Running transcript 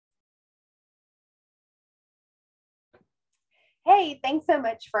Hey, thanks so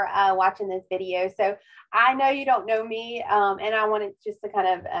much for watching this video. So I know you don't know me, and I wanted just to kind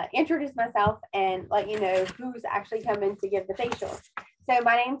of introduce myself and let you know who's actually coming to give the facials. So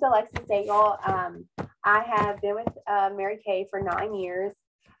my name's Alexis Daigle. I have been with Mary Kay for 9 years,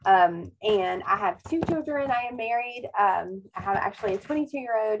 and I have two children. I am married. I have actually a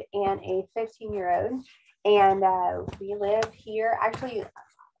 22-year-old and a 15-year-old, and we live here. Actually,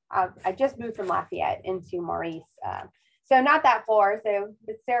 I just moved from Lafayette into Maurice. So not that far, so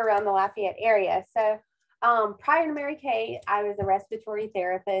it's there around the Lafayette area. So prior to Mary Kay, I was a respiratory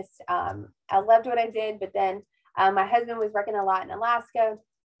therapist. I loved what I did, but then my husband was working a lot in Alaska,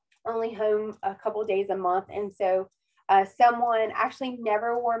 only home a couple days a month. And so someone actually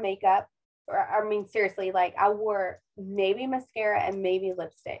never wore makeup. Or, I mean, seriously, like I wore maybe mascara and maybe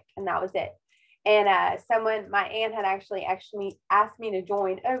lipstick, and that was it. And my aunt had actually asked me to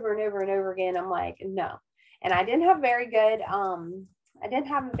join over and over and over again. I'm like, no. And I didn't have a very good,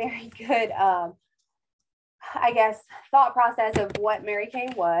 I guess, thought process of what Mary Kay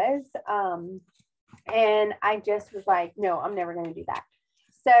was. And I just was like, no, I'm never going to do that.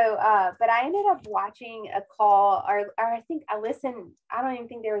 So, but I ended up watching a call, or I think I listened. I don't even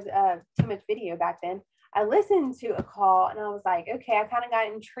think there was too much video back then. I listened to a call and I was like, okay, I kind of got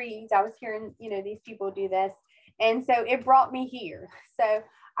intrigued. I was hearing, these people do this. And so it brought me here. So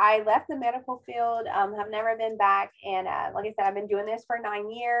I left the medical field, have never been back. And like I said, I've been doing this for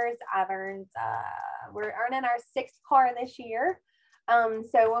 9 years. We're earning our sixth car this year.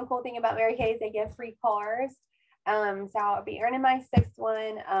 So one cool thing about Mary Kay is they give free cars. So I'll be earning my sixth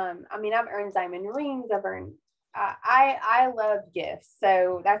one. I mean, I've earned diamond rings. I love gifts.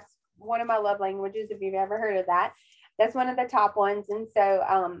 So that's one of my love languages. If you've ever heard of that, that's one of the top ones. And so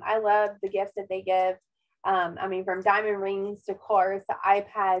I love the gifts that they give. I mean, from diamond rings to cars, to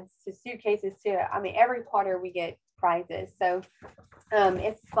iPads, to suitcases, every quarter we get prizes. So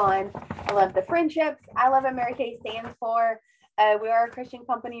it's fun. I love the friendships. I love what Mary Kay stands for. We are a Christian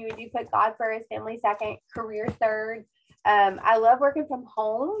company. We do put God first, family second, career third. I love working from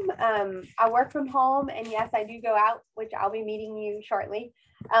home. I work from home, and yes, I do go out, which I'll be meeting you shortly.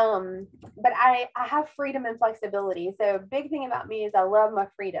 But I have freedom and flexibility. So a big thing about me is I love my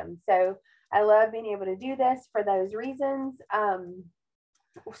freedom. So I love being able to do this for those reasons.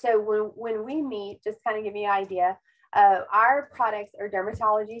 So when we meet, just kind of give you an idea, our products are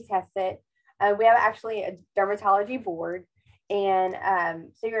dermatology tested. We have actually a dermatology board. And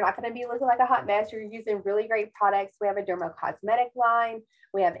so you're not going to be looking like a hot mess. You're using really great products. We have a dermocosmetic line.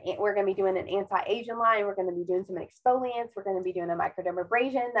 We're going to be doing an anti-aging line. We're going to be doing some exfoliants. We're going to be doing a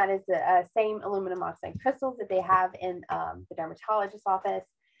microdermabrasion. That is the same aluminum oxide crystals that they have in the dermatologist's office.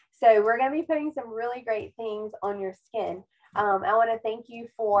 So we're going to be putting some really great things on your skin. I want to thank you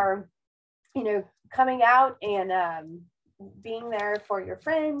for, coming out and being there for your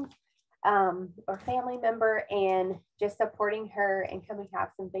friend or family member and just supporting her and coming have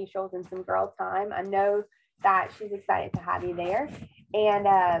some facials and some girl time. I know that she's excited to have you there. And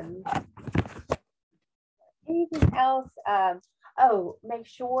anything else? Make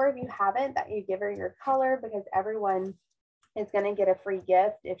sure if you haven't that you give her your color, because everyone is going to get a free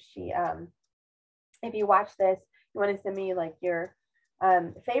gift if you watch this. You want to send me like your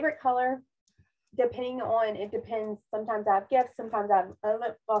favorite color. It depends. Sometimes I have gifts, sometimes I have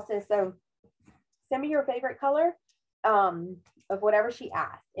lip glosses. So send me your favorite color of whatever she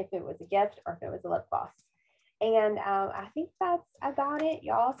asked, if it was a gift or if it was a lip gloss. And I think that's about it,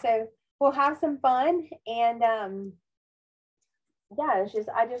 y'all. So we'll have some fun. And I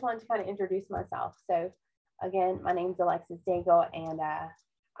just wanted to kind of introduce myself. So again, my name's Alexis Daigle, and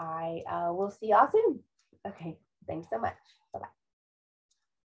I will see y'all soon. Okay, thanks so much. Bye-bye.